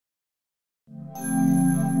Hi,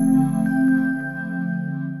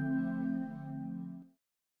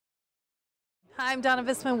 I'm Donna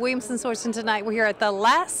Visman, Williamson Sourcing. Tonight we're here at the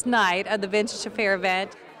last night of the Vintage Affair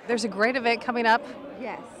event. There's a great event coming up.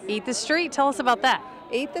 Yes. Eat the Street. Tell us about that.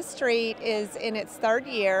 Eat the Street is in its third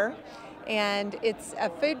year, and it's a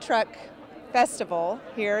food truck festival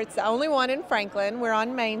here. It's the only one in Franklin. We're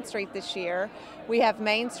on Main Street this year. We have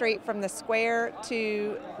Main Street from the square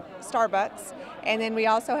to Starbucks, and then we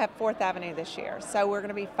also have 4th Avenue this year. So we're going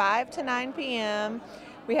to be 5 to 9 p.m.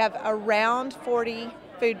 We have around 40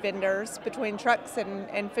 food vendors between trucks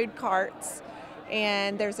and food carts,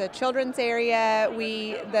 and there's a children's area.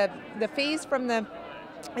 The fees from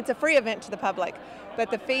it's a free event to the public,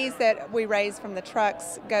 but the fees that we raise from the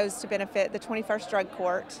trucks goes to benefit the 21st Drug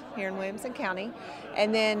Court here in Williamson County,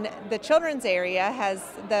 and then the children's area has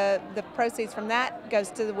the proceeds from that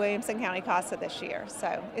goes to the Williamson County CASA this year.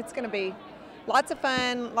 So it's going to be lots of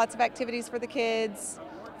fun, lots of activities for the kids,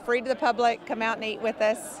 free to the public. Come out and eat with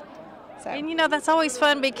us. So. And you know, that's always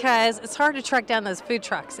fun because it's hard to track down those food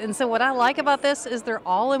trucks. And so what I like about this is they're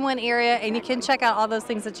all in one area and you can check out all those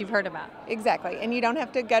things that you've heard about. Exactly. And you don't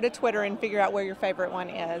have to go to Twitter and figure out where your favorite one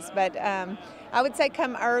is. But I would say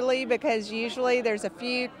come early because usually there's a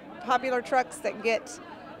few popular trucks that get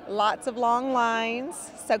lots of long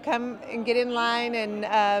lines. So come and get in line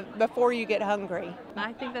and before you get hungry.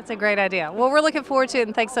 I think that's a great idea. Well, we're looking forward to it,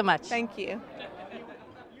 and thanks so much. Thank you.